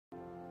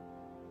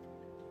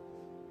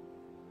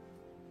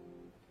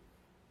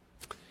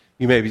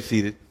You may be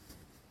seated.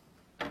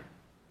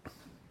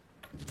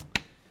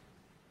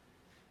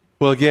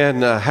 Well,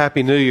 again,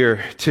 Happy New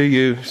Year to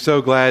you.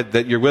 So glad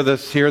that you're with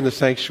us here in the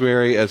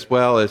sanctuary as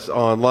well as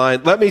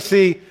online. Let me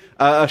see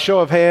a show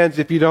of hands,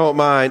 if you don't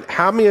mind.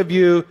 How many of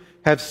you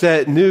have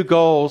set new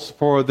goals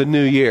for the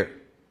new year?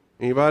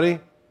 Anybody?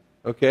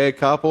 Okay, a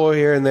couple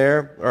here and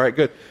there. All right,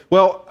 good.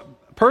 Well,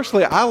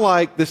 personally, I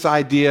like this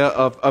idea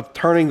of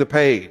turning the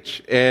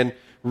page and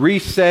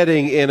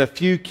resetting in a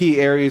few key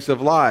areas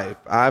of life.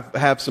 I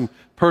have some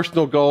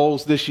personal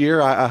goals this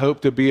year I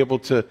hope to be able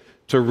to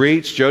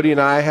reach. Jody and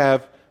I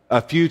have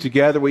a few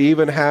together. We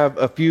even have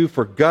a few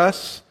for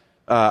Gus,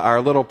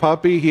 our little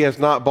puppy. He has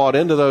not bought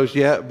into those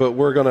yet, but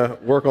we're going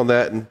to work on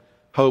that and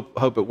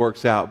hope it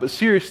works out. But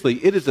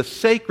seriously, it is a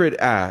sacred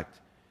act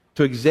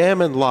to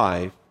examine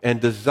life and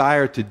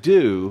desire to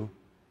do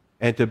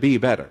and to be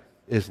better,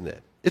 isn't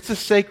it? It's a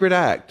sacred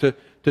act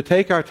to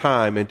take our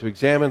time and to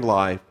examine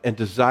life and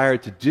desire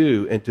to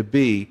do and to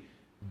be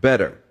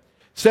better.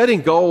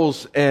 Setting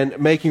goals and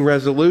making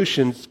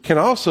resolutions can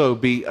also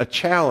be a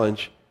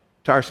challenge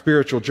to our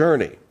spiritual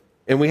journey.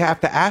 And we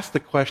have to ask the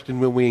question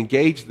when we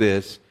engage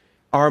this,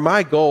 are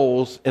my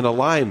goals in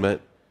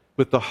alignment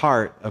with the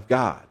heart of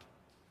God?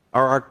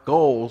 Are our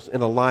goals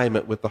in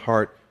alignment with the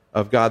heart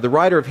of God? The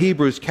writer of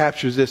Hebrews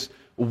captures this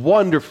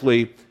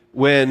wonderfully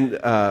when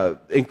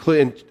in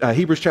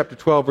Hebrews chapter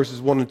 12,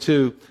 verses 1 and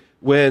 2,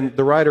 when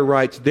the writer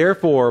writes,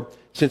 "Therefore,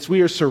 since we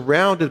are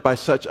surrounded by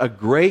such a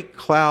great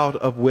cloud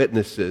of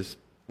witnesses,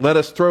 let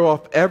us throw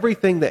off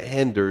everything that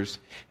hinders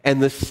and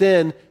the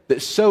sin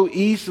that so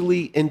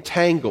easily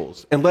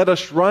entangles, and let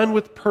us run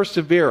with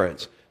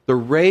perseverance the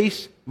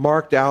race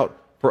marked out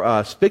for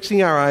us,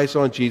 fixing our eyes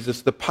on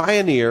Jesus, the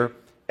pioneer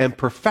and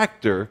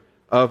perfecter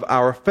of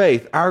our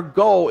faith." Our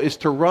goal is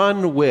to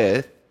run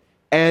with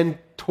and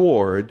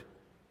toward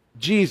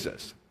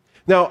Jesus.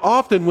 Now,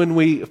 often when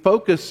we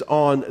focus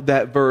on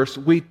that verse,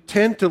 we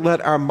tend to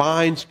let our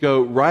minds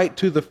go right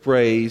to the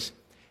phrase,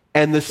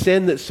 "and the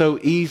sin that so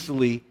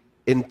easily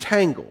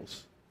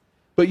entangles."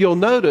 But you'll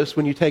notice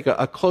when you take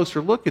a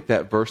closer look at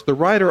that verse, the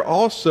writer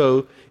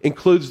also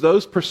includes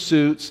those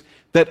pursuits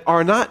that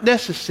are not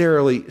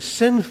necessarily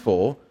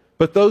sinful,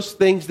 but those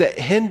things that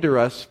hinder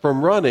us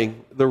from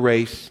running the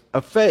race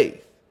of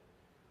faith.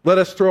 Let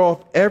us throw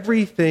off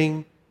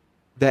everything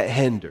that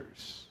hinders.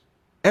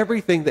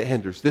 Everything that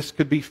hinders. This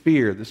could be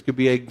fear. This could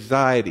be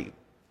anxiety.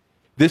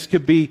 This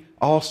could be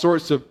all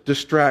sorts of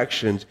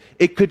distractions.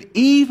 It could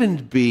even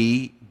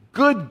be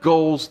good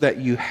goals that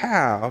you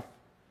have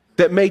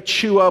that may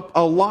chew up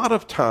a lot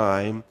of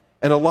time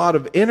and a lot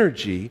of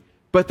energy,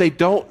 but they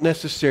don't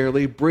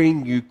necessarily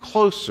bring you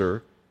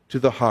closer to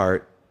the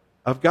heart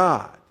of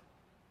God.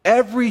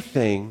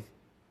 Everything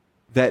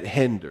that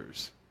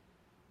hinders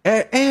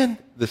and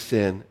the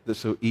sin that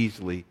so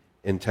easily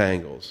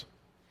entangles.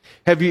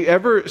 Have you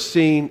ever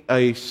seen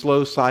a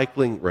slow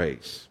cycling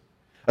race?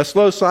 A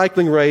slow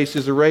cycling race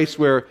is a race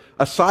where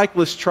a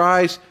cyclist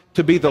tries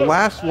to be the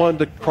last one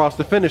to cross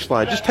the finish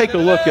line. Just take a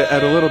look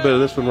at a little bit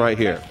of this one right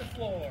here.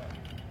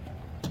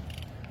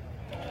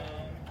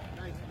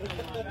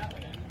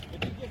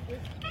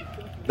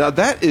 Now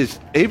that is,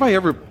 anybody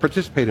ever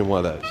participate in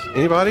one of those?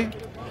 Anybody?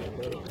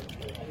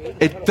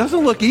 It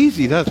doesn't look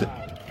easy, does it?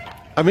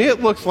 I mean,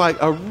 it looks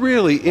like a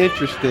really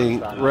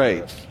interesting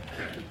race.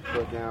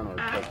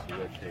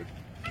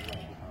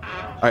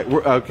 All right,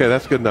 okay,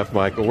 that's good enough,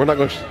 Michael. We're not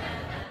going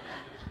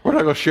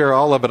to share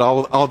all of it.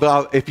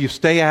 Although, if you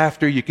stay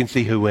after, you can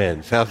see who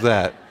wins. How's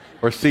that?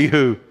 Or see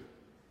who,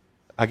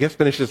 I guess,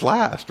 finishes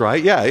last,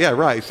 right? Yeah,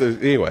 right. So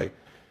anyway,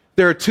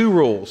 there are two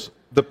rules.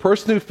 The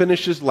person who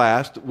finishes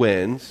last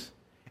wins,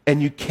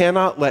 and you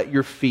cannot let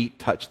your feet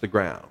touch the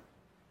ground.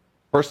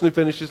 The person who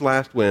finishes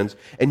last wins,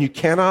 and you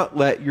cannot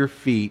let your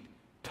feet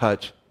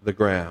touch the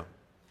ground.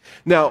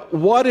 Now,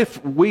 what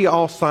if we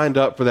all signed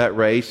up for that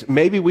race?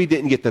 Maybe we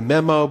didn't get the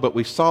memo, but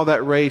we saw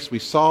that race, we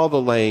saw the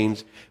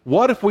lanes.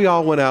 What if we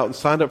all went out and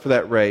signed up for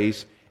that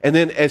race, and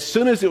then as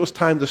soon as it was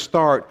time to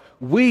start,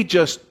 we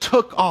just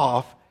took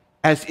off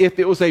as if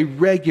it was a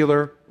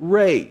regular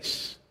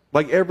race,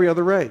 like every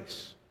other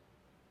race?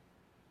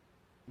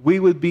 We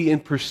would be in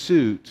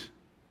pursuit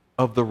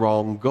of the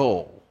wrong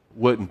goal,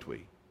 wouldn't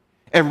we?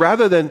 And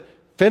rather than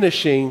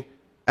finishing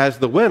as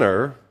the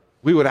winner,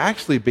 we would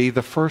actually be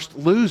the first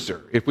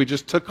loser if we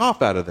just took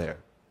off out of there.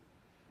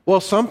 Well,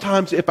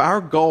 sometimes if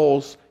our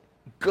goals,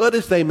 good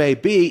as they may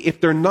be,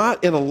 if they're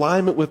not in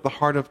alignment with the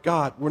heart of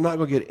God, we're not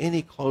going to get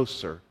any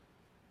closer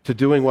to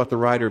doing what the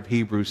writer of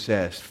Hebrews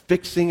says,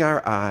 fixing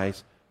our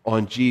eyes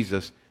on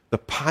Jesus, the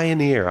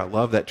pioneer, I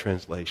love that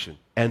translation,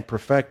 and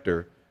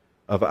perfecter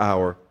of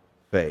our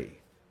faith.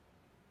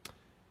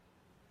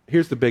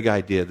 Here's the big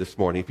idea this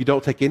morning. If you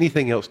don't take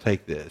anything else,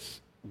 take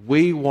this.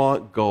 We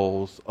want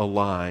goals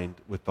aligned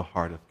with the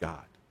heart of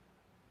God.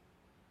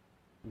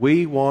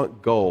 We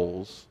want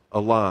goals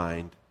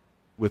aligned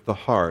with the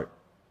heart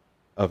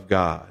of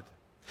God.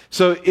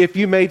 So if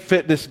you made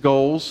fitness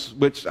goals,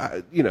 which,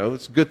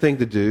 it's a good thing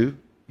to do,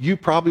 you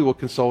probably will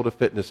consult a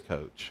fitness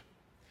coach.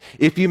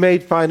 If you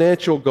made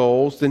financial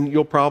goals, then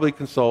you'll probably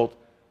consult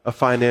a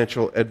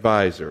financial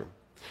advisor.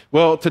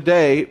 Well,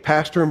 today,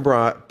 Pastor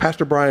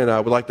Brian and I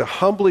would like to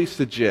humbly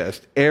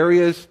suggest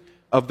areas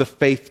of the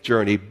faith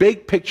journey,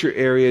 big picture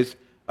areas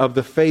of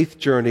the faith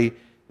journey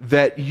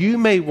that you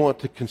may want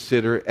to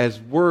consider as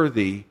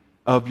worthy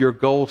of your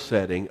goal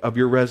setting, of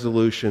your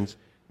resolutions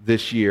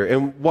this year.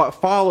 And what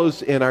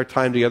follows in our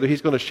time together,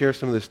 he's going to share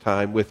some of this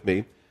time with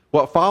me.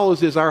 What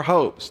follows is our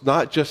hopes,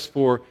 not just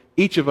for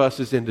each of us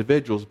as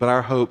individuals, but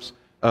our hopes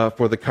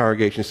for the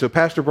congregation. So,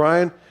 Pastor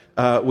Brian,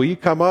 will you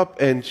come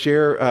up and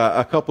share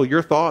a couple of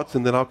your thoughts,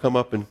 and then I'll come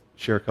up and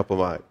share a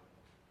couple of mine.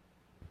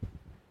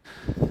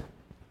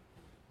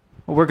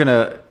 Well, we're going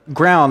to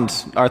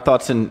ground our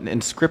thoughts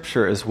in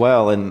Scripture as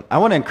well, and I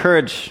want to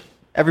encourage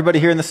everybody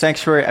here in the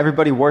sanctuary,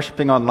 everybody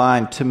worshiping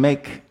online, to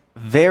make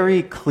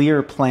very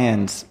clear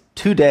plans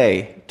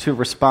today to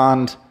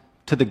respond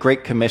to the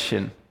Great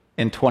Commission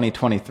in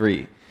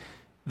 2023.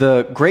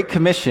 The Great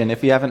Commission,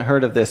 if you haven't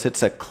heard of this,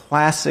 it's a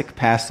classic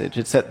passage.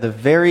 It's at the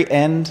very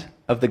end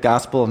of the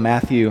Gospel of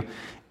Matthew.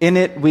 In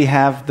it, we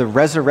have the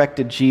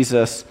resurrected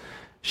Jesus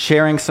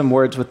sharing some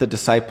words with the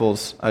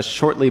disciples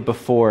shortly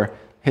before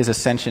his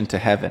ascension to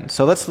heaven.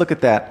 So let's look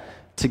at that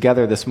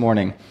together this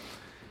morning.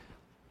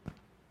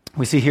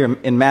 We see here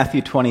in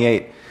Matthew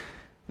 28,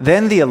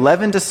 "Then the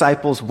 11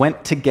 disciples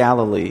went to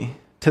Galilee,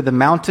 to the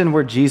mountain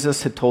where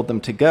Jesus had told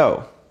them to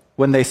go.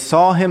 When they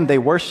saw him, they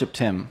worshipped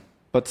him,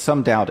 but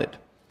some doubted.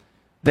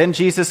 Then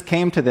Jesus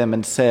came to them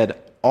and said,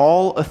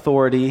 'All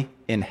authority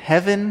in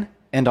heaven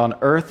and on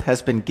earth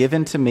has been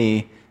given to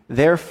me.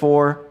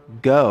 Therefore,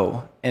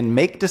 go and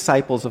make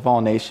disciples of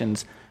all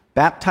nations,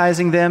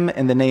 baptizing them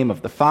in the name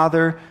of the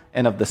Father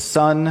and of the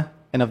Son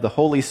and of the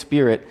Holy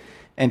Spirit,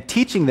 and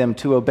teaching them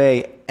to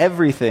obey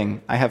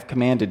everything I have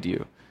commanded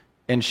you.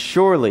 And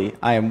surely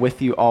I am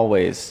with you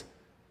always,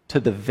 to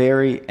the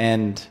very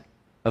end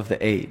of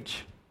the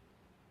age.'"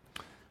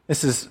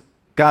 This is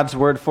God's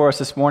word for us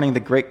this morning, the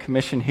Great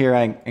Commission here.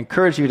 I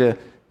encourage you to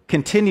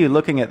continue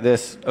looking at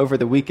this over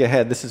the week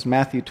ahead. This is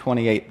Matthew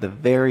 28, the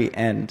very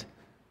end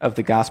of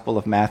the Gospel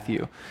of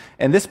Matthew.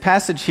 And this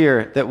passage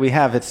here that we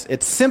have,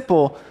 it's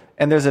simple,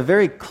 and there's a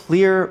very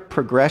clear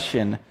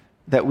progression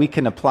that we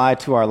can apply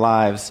to our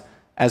lives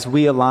as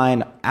we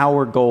align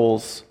our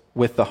goals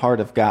with the heart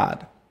of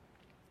God.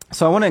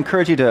 So I want to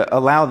encourage you to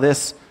allow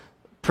this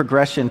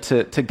progression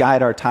to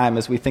guide our time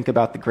as we think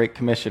about the Great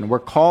Commission. We're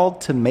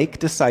called to make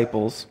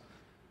disciples,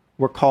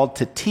 we're called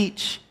to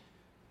teach,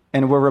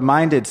 and we're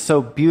reminded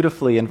so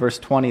beautifully in verse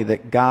 20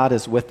 that God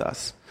is with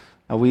us.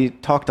 We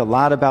talked a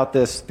lot about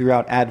this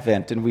throughout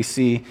Advent, and we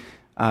see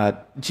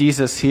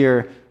Jesus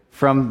here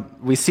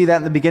we see that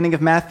in the beginning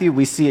of Matthew,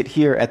 we see it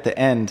here at the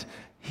end,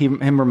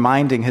 him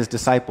reminding his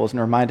disciples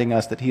and reminding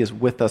us that he is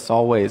with us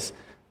always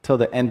till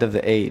the end of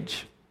the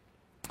age.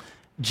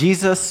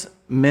 Jesus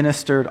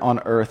ministered on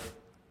earth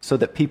so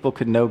that people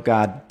could know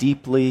God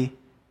deeply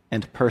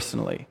and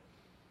personally.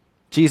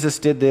 Jesus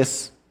did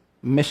this,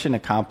 mission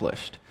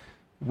accomplished.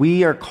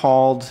 We are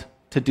called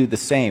to do the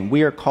same.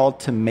 We are called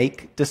to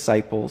make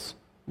disciples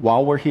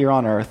while we're here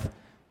on earth,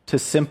 to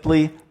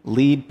simply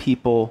lead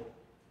people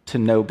to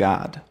know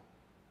God.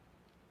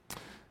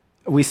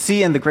 We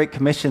see in the Great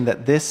Commission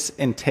that this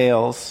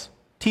entails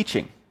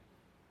teaching.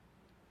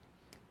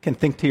 You can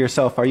think to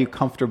yourself, are you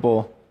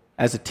comfortable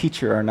as a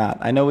teacher or not?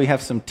 I know we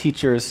have some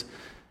teachers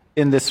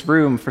in this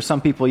room. For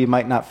some people, you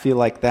might not feel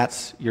like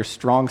that's your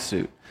strong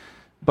suit.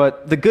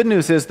 But the good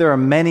news is there are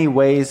many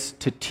ways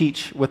to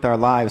teach with our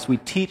lives. We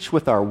teach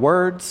with our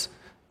words,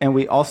 and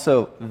we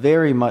also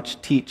very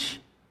much teach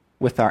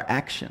with our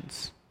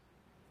actions.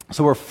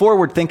 So we're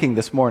forward thinking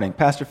this morning.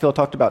 Pastor Phil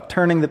talked about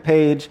turning the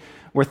page.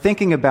 We're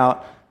thinking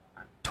about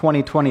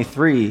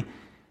 2023,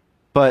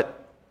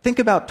 but think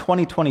about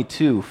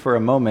 2022 for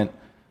a moment.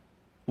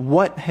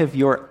 What have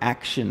your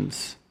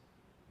actions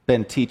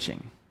been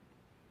teaching?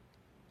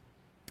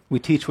 We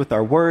teach with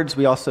our words,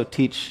 we also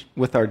teach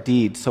with our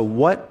deeds. So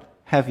what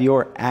have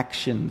your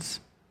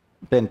actions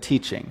been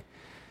teaching?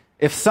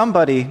 If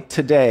somebody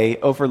today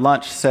over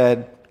lunch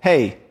said,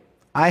 "Hey,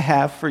 I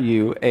have for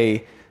you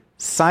a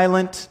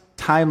silent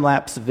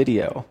time-lapse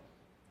video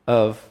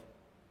of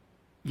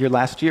your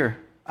last year.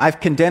 I've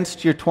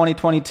condensed your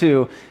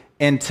 2022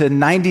 into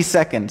 90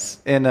 seconds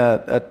in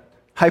a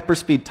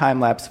hyperspeed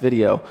time-lapse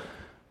video,"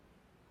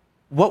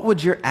 what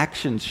would your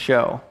actions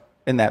show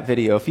in that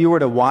video? If you were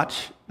to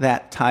watch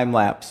that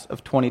time-lapse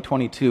of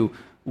 2022,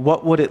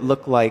 what would it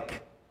look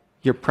like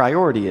your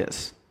priority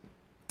is?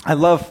 I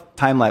love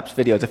time-lapse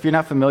videos. If you're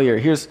not familiar,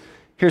 here's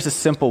a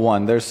simple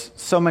one. There's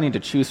so many to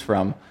choose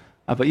from,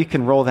 but you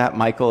can roll that,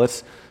 Michael.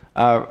 It's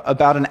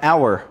about an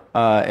hour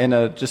in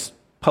a just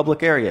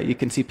public area. You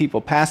can see people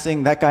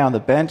passing. That guy on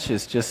the bench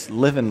is just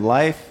living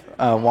life,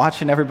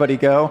 watching everybody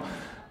go.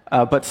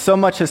 But so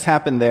much has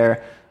happened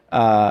there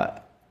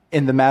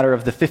in the matter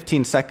of the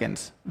 15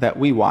 seconds that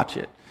we watch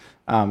it.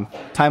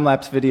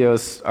 Time-lapse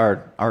videos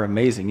are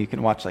amazing. You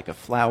can watch like a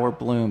flower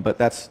bloom, but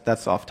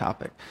that's off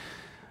topic.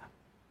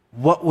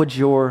 What would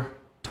your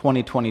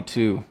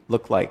 2022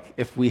 look like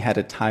if we had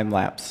a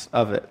time-lapse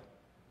of it?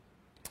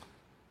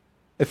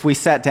 If we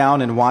sat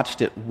down and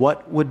watched it,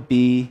 what would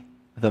be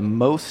the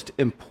most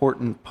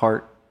important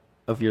part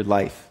of your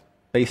life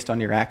based on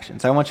your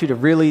actions? I want you to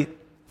really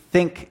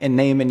think and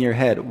name in your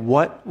head,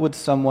 what would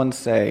someone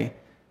say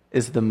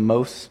is the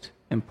most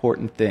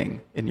important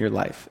thing in your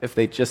life if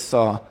they just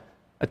saw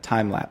a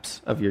time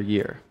lapse of your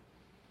year?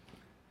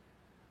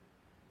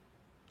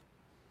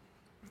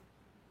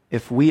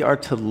 If we are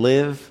to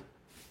live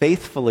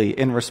faithfully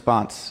in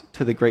response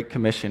to the Great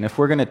Commission, if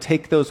we're going to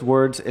take those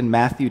words in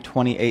Matthew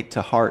 28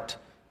 to heart,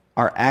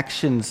 our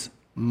actions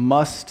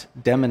must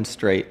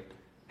demonstrate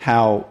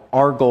how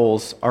our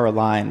goals are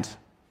aligned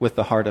with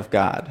the heart of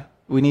God.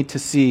 We need to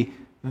see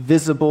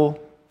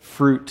visible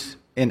fruit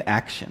in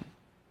action.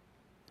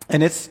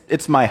 And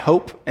it's my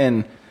hope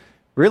and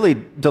really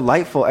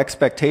delightful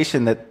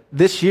expectation that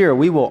this year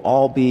we will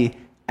all be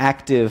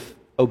active,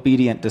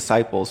 obedient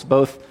disciples,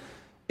 both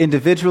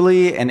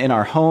individually and in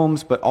our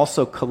homes, but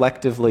also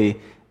collectively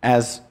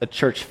as a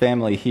church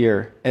family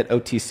here at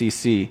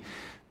OTCC.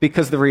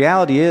 Because the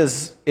reality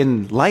is,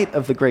 in light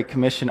of the Great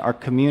Commission, our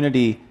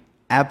community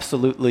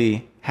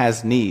absolutely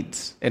has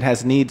needs. It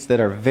has needs that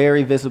are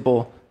very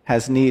visible,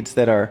 has needs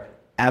that are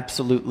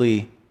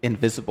absolutely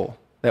invisible,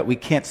 that we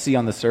can't see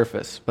on the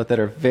surface, but that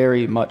are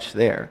very much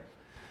there.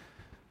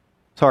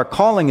 So our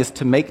calling is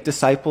to make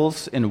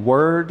disciples in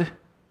word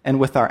and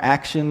with our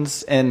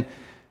actions. And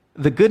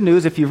the good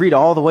news, if you read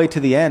all the way to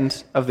the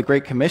end of the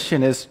Great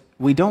Commission, is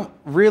we don't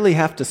really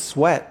have to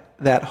sweat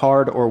that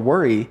hard or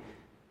worry,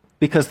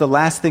 because the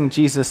last thing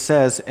Jesus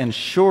says, and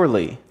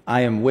surely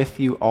I am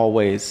with you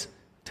always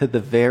to the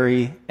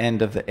very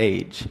end of the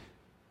age.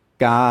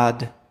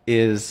 God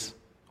is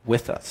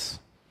with us.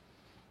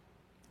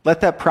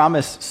 Let that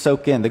promise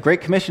soak in. The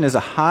Great Commission is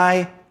a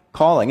high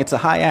calling. It's a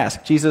high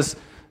ask. Jesus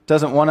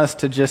doesn't want us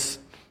to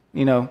just,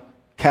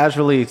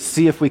 casually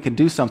see if we can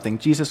do something.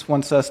 Jesus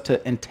wants us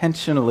to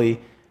intentionally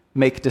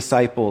make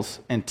disciples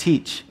and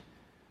teach.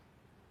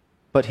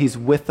 But he's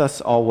with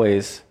us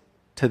always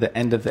to the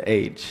end of the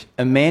age.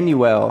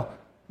 Emmanuel,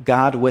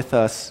 God with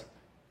us,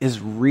 is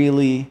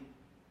really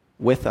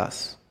with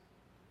us.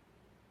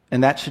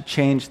 And that should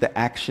change the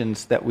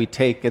actions that we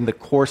take and the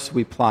course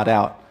we plot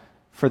out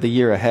for the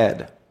year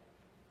ahead.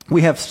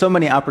 We have so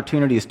many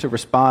opportunities to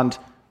respond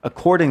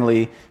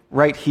accordingly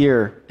right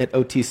here at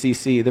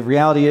OTCC. The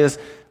reality is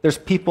there's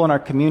people in our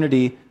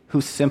community who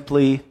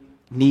simply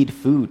need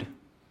food.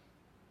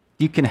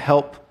 You can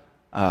help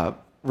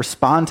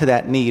respond to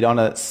that need on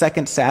a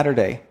second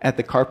Saturday at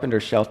the Carpenter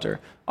Shelter,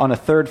 on a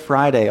third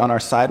Friday on our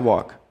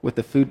sidewalk with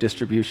the food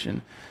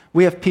distribution.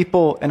 We have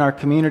people in our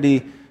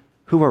community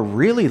who are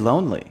really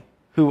lonely,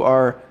 who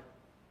are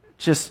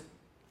just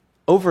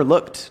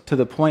overlooked to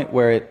the point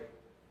where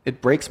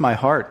it breaks my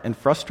heart and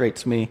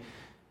frustrates me.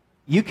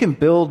 You can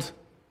build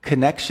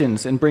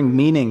connections and bring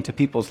meaning to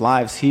people's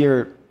lives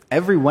here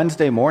every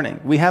Wednesday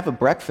morning. We have a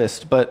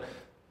breakfast, but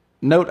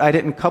note I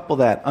didn't couple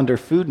that under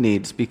food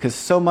needs, because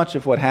so much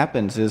of what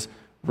happens is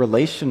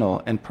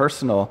relational and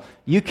personal.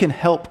 You can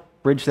help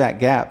bridge that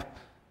gap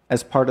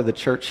as part of the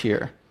church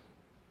here.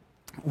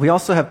 We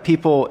also have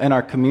people in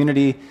our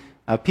community,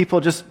 people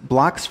just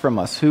blocks from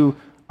us, who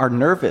are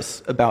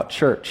nervous about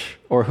church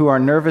or who are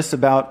nervous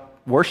about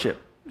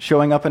worship,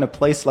 showing up in a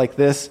place like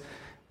this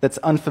that's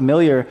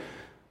unfamiliar.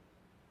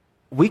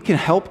 We can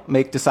help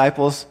make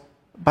disciples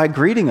by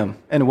greeting them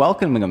and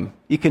welcoming them.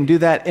 You can do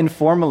that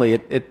informally.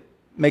 It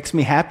makes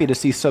me happy to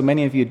see so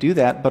many of you do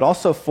that, but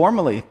also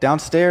formally.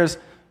 Downstairs,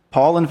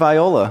 Paul and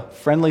Viola,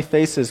 friendly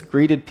faces,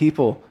 greeted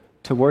people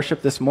to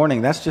worship this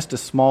morning. That's just a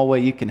small way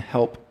you can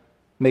help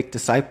make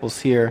disciples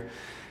here.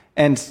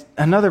 And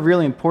another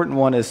really important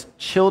one is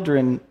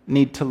children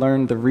need to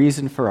learn the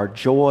reason for our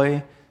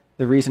joy,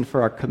 the reason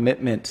for our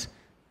commitment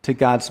to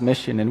God's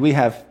mission. And we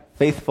have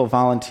faithful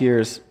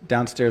volunteers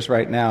downstairs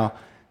right now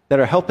that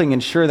are helping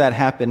ensure that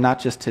happen, not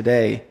just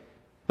today,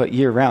 but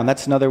year-round.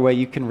 That's another way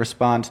you can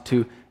respond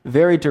to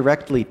very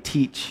directly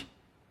teach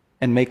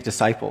and make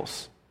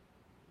disciples.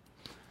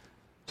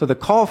 So the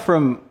call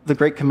from the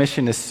Great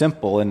Commission is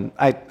simple, and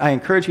I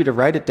encourage you to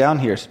write it down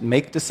here.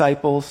 Make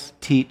disciples,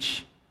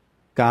 teach,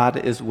 God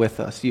is with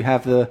us. You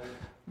have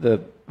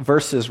the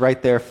verses right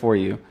there for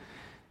you.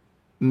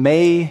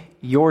 May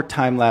your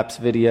time-lapse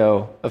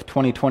video of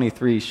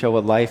 2023 show a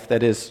life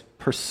that is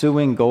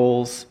pursuing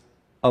goals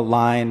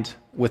aligned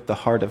with the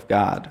heart of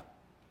God.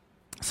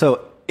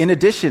 So in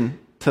addition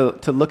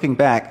to looking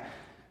back,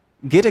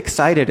 get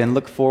excited and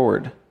look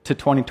forward to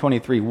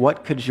 2023.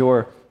 What could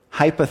your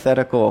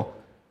hypothetical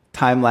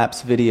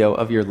time-lapse video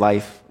of your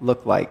life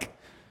look like?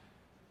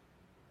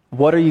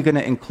 What are you going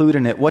to include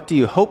in it? What do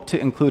you hope to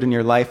include in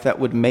your life that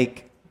would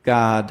make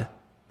God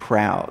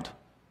proud?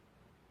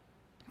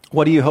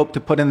 What do you hope to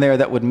put in there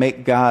that would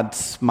make God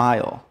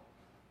smile?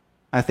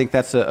 I think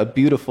that's a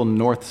beautiful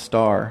North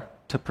Star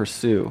to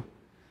pursue.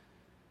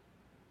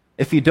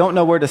 If you don't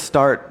know where to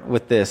start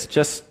with this,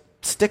 just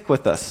stick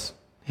with us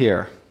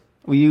here.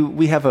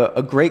 We have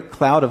a great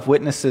cloud of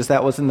witnesses,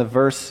 that was in the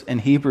verse in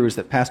Hebrews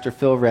that Pastor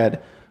Phil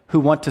read, who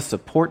want to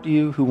support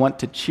you, who want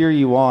to cheer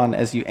you on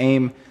as you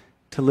aim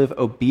to live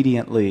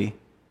obediently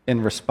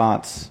in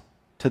response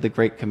to the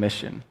Great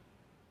Commission.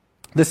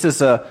 This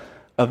is a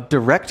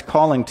direct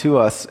calling to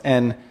us,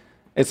 and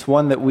it's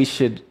one that we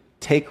should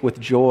take with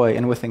joy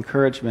and with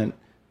encouragement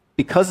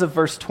because of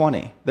verse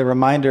 20, the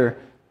reminder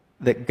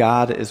that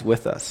God is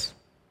with us.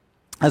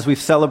 As we've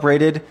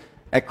celebrated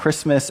at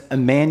Christmas,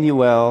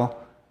 Emmanuel,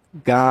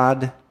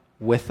 God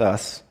with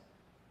us.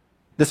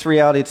 This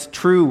reality, it's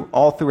true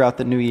all throughout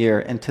the new year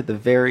and to the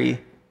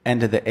very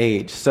end of the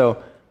age.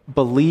 So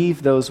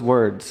believe those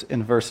words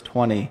in verse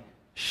 20.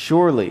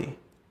 Surely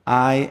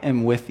I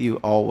am with you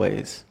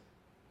always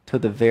to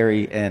the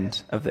very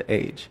end of the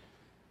age.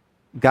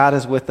 God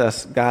is with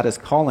us. God is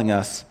calling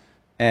us.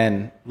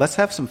 And let's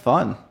have some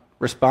fun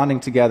responding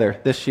together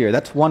this year.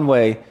 That's one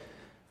way,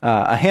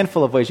 a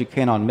handful of ways you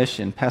can on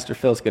mission. Pastor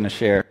Phil's going to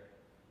share.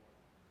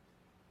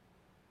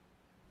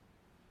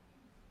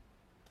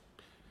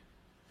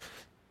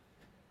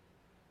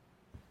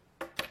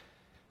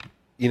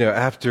 You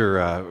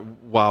know,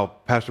 while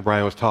Pastor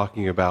Brian was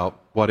talking about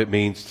what it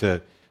means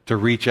to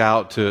reach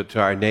out to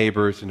our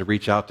neighbors and to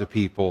reach out to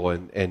people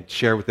and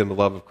share with them the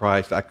love of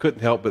Christ, I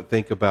couldn't help but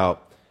think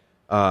about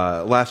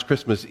last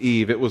Christmas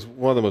Eve. It was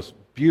one of the most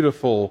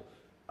beautiful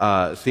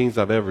scenes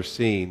I've ever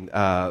seen.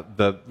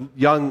 The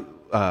young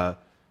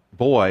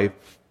boy,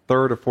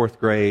 third or fourth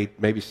grade,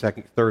 maybe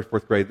third,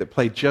 fourth grade, that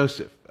played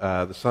Joseph,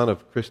 the son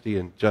of Christy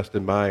and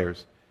Justin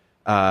Myers.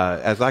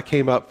 As I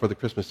came up for the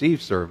Christmas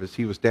Eve service,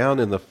 he was down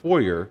in the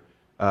foyer.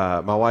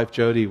 My wife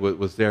Jody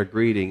was there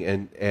greeting,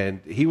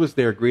 and he was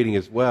there greeting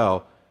as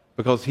well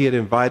because he had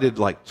invited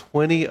like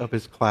 20 of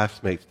his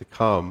classmates to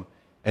come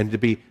and to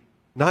be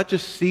not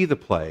just see the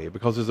play,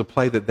 because it's a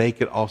play that they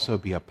could also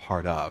be a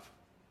part of.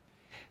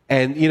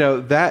 And you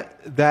know,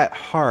 that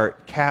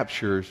heart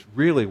captures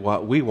really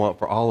what we want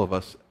for all of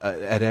us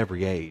at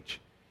every age.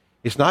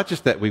 It's not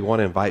just that we want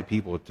to invite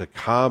people to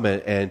come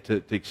and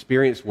to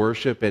experience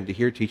worship and to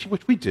hear teaching,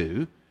 which we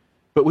do,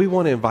 but we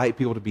want to invite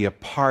people to be a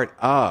part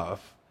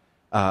of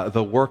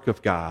the work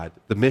of God,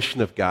 the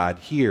mission of God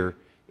here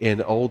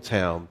in Old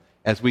Town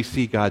as we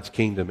see God's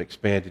kingdom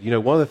expanded. You know,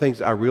 one of the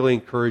things I really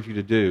encourage you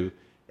to do,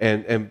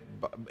 and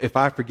if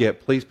I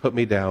forget, please put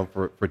me down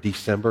for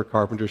December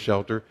Carpenter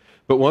Shelter.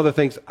 But one of the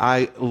things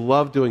I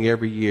love doing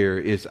every year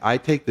is I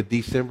take the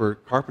December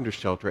Carpenter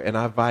Shelter and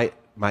I invite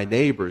my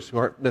neighbors who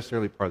aren't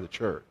necessarily part of the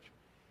church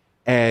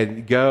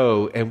and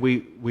go and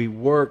we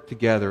work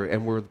together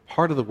and we're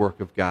part of the work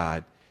of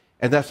God.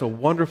 And that's a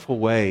wonderful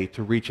way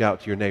to reach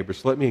out to your neighbors.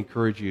 So let me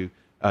encourage you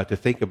to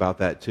think about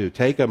that too.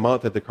 Take a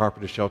month at the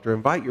Carpenter Shelter.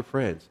 Invite your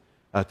friends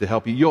to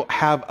help you. You'll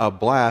have a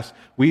blast.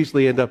 We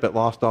usually end up at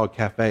Lost Dog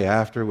Cafe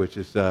after, which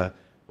is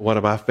one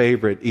of my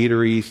favorite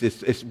eateries.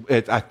 It's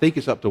I think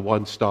it's up to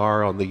 1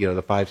 star on the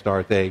the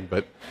 5-star thing.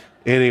 But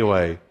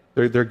anyway,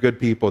 they're good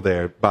people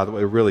there. By the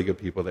way, really good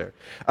people there.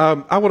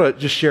 I want to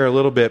just share a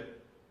little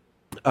bit.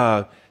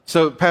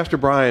 So Pastor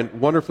Brian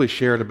wonderfully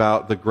shared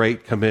about the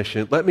Great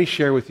Commission. Let me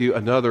share with you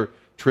another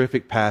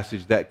terrific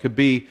passage that could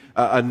be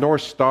a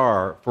North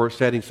Star for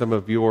setting some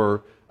of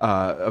your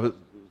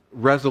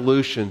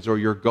resolutions or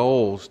your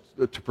goals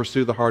to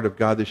pursue the heart of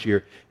God this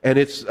year. And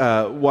it's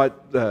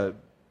what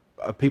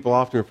people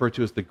often refer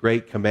to as the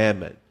Great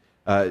Commandment.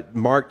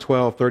 Mark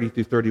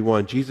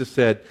 12:30-31, Jesus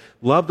said,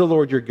 "Love the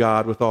Lord your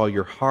God with all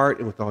your heart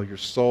and with all your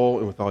soul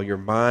and with all your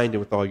mind and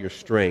with all your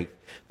strength.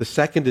 The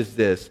second is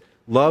this,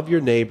 love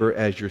your neighbor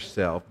as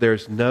yourself.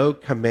 There's no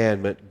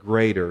commandment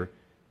greater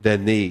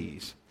than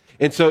these."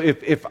 And so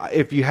if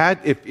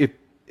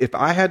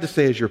I had to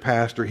say as your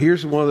pastor,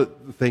 here's one of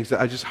the things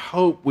that I just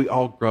hope we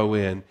all grow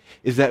in,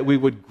 is that we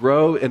would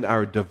grow in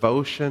our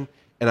devotion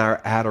and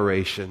our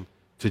adoration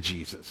to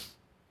Jesus.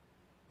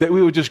 That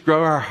we would just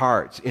grow our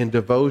hearts in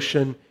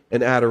devotion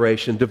and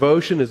adoration.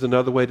 Devotion is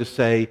another way to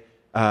say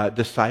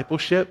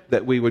discipleship,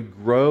 that we would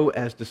grow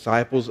as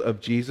disciples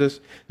of Jesus.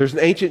 There's an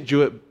ancient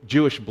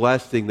Jewish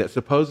blessing that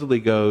supposedly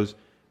goes,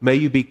 "May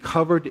you be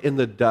covered in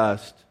the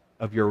dust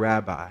of your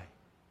rabbi."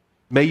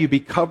 May you be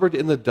covered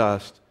in the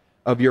dust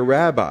of your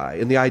rabbi.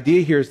 And the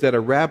idea here is that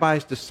a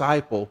rabbi's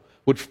disciple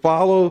would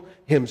follow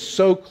him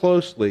so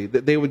closely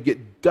that they would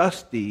get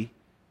dusty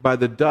by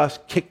the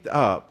dust kicked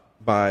up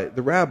by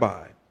the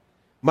rabbi.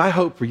 My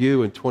hope for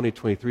you in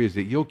 2023 is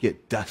that you'll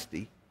get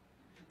dusty.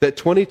 That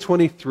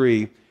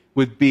 2023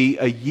 would be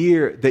a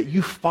year that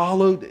you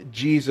followed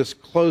Jesus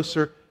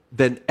closer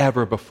than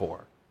ever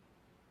before.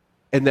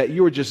 And that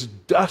you were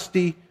just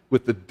dusty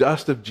with the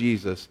dust of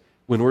Jesus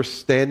when we're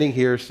sitting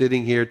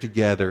here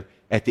together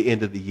at the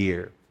end of the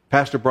year.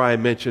 Pastor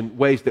Brian mentioned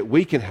ways that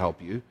we can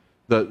help you.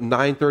 The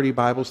 9:30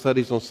 Bible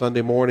studies on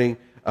Sunday morning,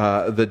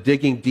 the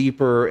Digging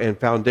Deeper and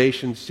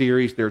Foundation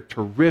series, they're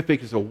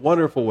terrific. It's a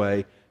wonderful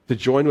way to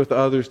join with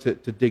others to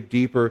dig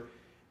deeper.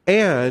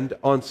 And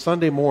on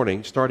Sunday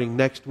morning, starting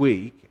next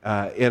week,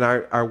 in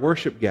our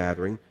worship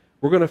gathering,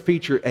 we're going to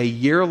feature a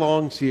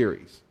year-long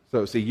series.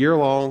 So it's a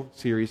year-long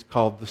series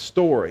called The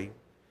Story.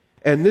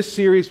 And this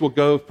series will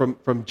go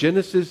from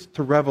Genesis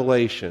to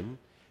Revelation,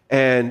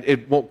 and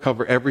it won't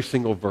cover every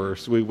single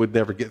verse. We would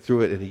never get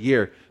through it in a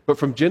year. But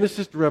from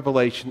Genesis to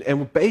Revelation,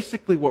 and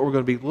basically what we're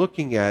going to be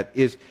looking at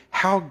is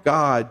how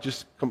God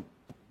just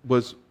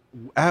was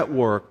at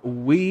work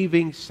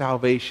weaving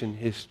salvation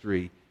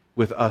history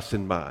with us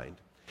in mind.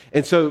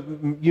 And so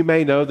you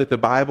may know that the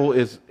Bible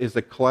is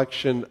a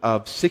collection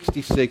of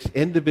 66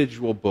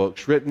 individual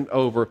books written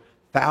over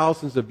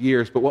thousands of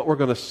years. But what we're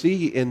going to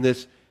see in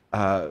this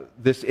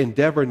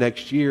endeavor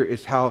next year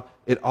is how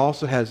it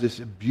also has this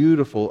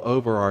beautiful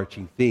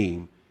overarching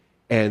theme,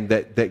 and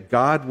that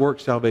God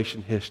worked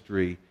salvation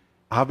history,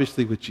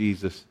 obviously with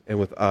Jesus and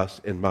with us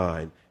in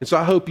mind. And so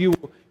I hope you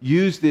will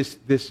use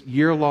this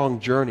year-long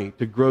journey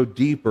to grow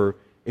deeper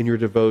in your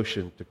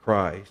devotion to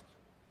Christ.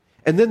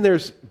 And then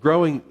there's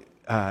growing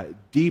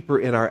deeper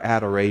in our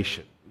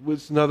adoration.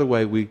 It's another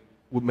way we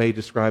may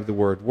describe the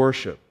word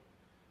worship.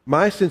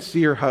 My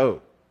sincere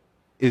hope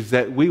is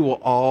that we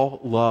will all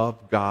love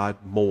God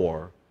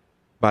more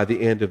by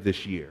the end of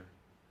this year,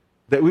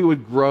 that we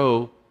would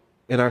grow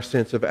in our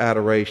sense of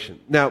adoration.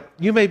 Now,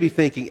 you may be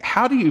thinking,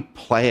 how do you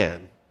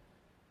plan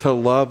to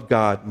love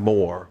God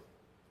more?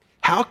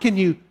 How can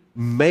you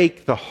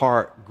make the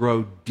heart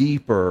grow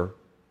deeper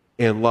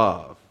in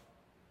love?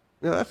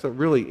 Now, that's a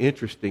really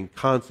interesting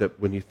concept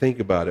when you think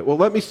about it. Well,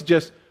 let me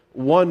suggest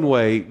one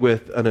way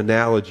with an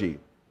analogy.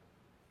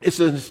 It's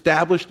an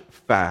established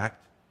fact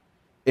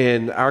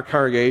in our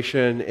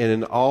congregation and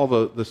in all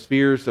the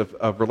spheres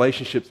of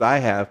relationships I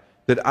have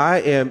that I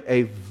am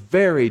a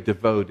very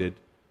devoted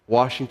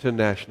Washington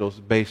Nationals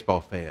baseball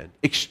fan.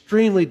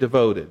 Extremely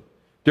devoted.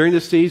 During the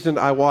season,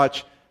 I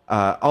watch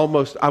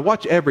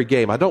every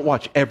game. I don't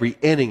watch every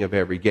inning of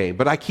every game,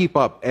 but I keep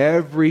up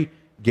every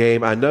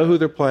game. I know who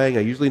they're playing.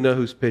 I usually know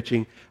who's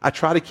pitching. I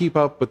try to keep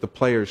up with the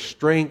players'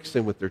 strengths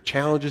and with their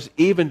challenges.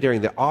 Even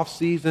during the off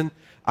season,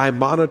 I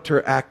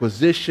monitor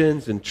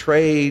acquisitions and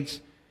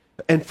trades.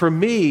 And for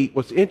me,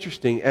 what's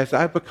interesting, as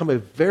I've become a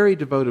very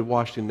devoted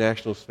Washington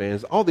Nationals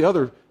fan, all the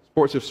other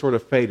sports have sort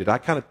of faded. I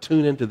kind of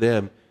tune into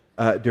them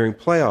during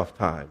playoff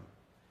time.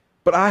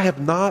 But I have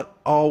not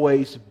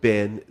always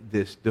been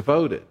this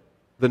devoted.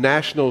 The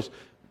Nationals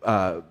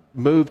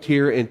moved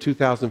here in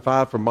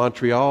 2005 from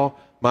Montreal.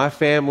 My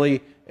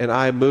family and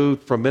I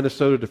moved from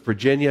Minnesota to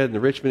Virginia in the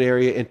Richmond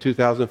area in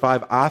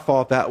 2005. I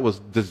thought that was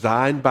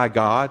designed by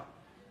God,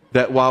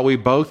 that while we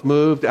both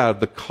moved out of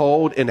the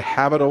cold,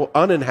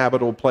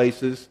 uninhabitable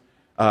places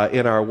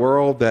in our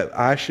world, that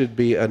I should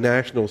be a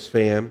Nationals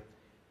fan.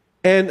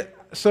 And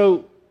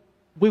so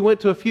we went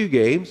to a few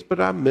games, but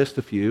I missed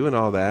a few and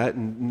all that,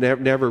 and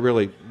never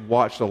really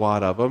watched a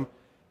lot of them.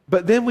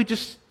 But then we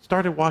just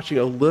started watching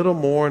a little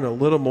more and a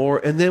little more,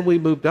 and then we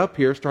moved up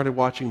here, started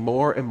watching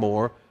more and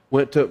more,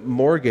 went to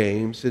more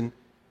games, and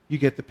you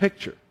get the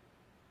picture.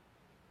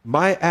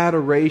 My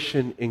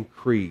adoration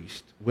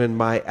increased when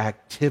my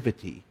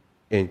activity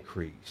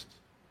increased.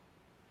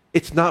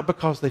 It's not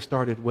because they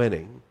started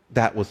winning.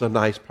 That was a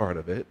nice part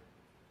of it.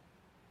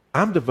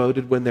 I'm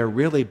devoted when they're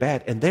really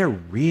bad, and they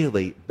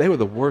were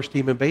the worst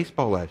team in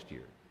baseball last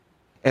year.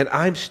 And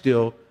I'm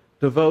still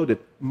devoted.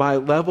 My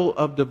level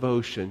of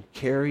devotion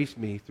carries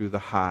me through the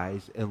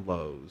highs and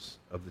lows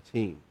of the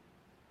team.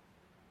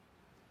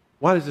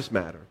 Why does this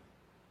matter?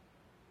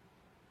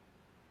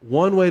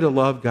 One way to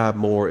love God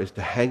more is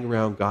to hang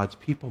around God's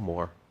people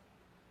more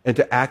and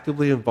to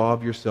actively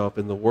involve yourself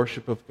in the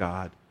worship of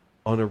God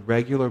on a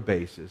regular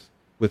basis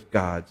with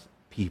God's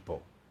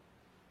people.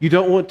 You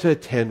don't want to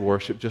attend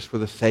worship just for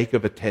the sake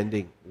of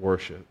attending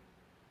worship.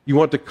 You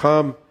want to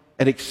come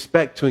and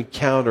expect to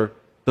encounter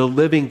the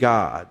living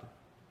God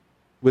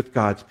with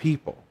God's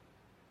people.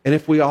 And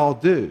if we all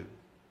do,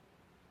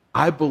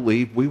 I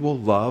believe we will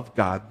love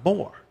God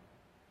more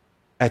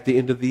at the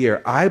end of the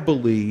year. I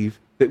believe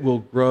that we'll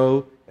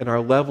grow in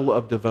our level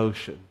of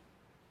devotion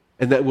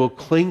and that we'll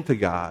cling to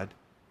God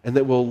and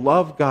that we'll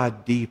love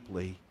God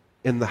deeply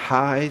in the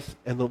highs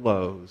and the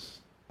lows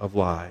of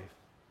life.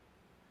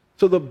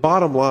 So the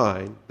bottom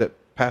line that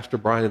Pastor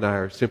Brian and I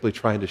are simply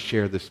trying to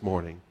share this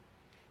morning,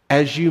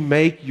 as you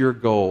make your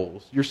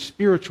goals, your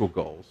spiritual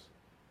goals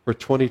for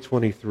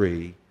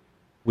 2023,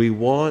 we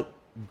want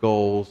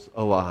goals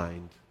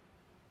aligned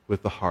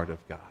with the heart of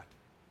God.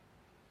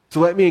 So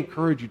let me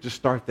encourage you to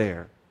start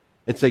there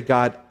and say,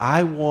 God,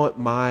 I want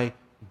my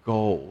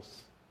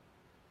goals.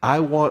 I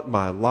want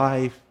my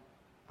life.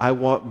 I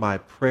want my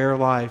prayer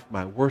life,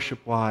 my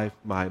worship life,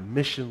 my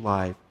mission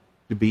life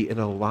to be in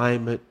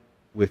alignment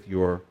with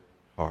your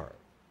heart.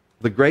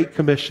 The Great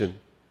Commission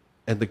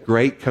and the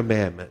Great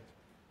Commandment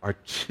are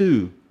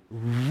two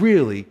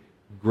really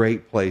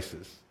great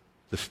places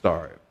to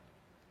start.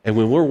 And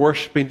when we're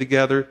worshiping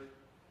together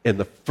in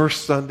the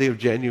first Sunday of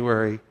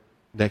January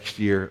next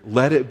year,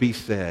 let it be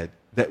said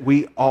that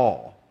we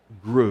all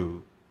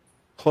grew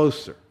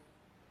closer,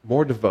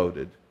 more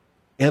devoted,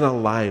 in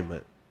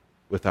alignment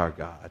with our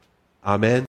God. Amen.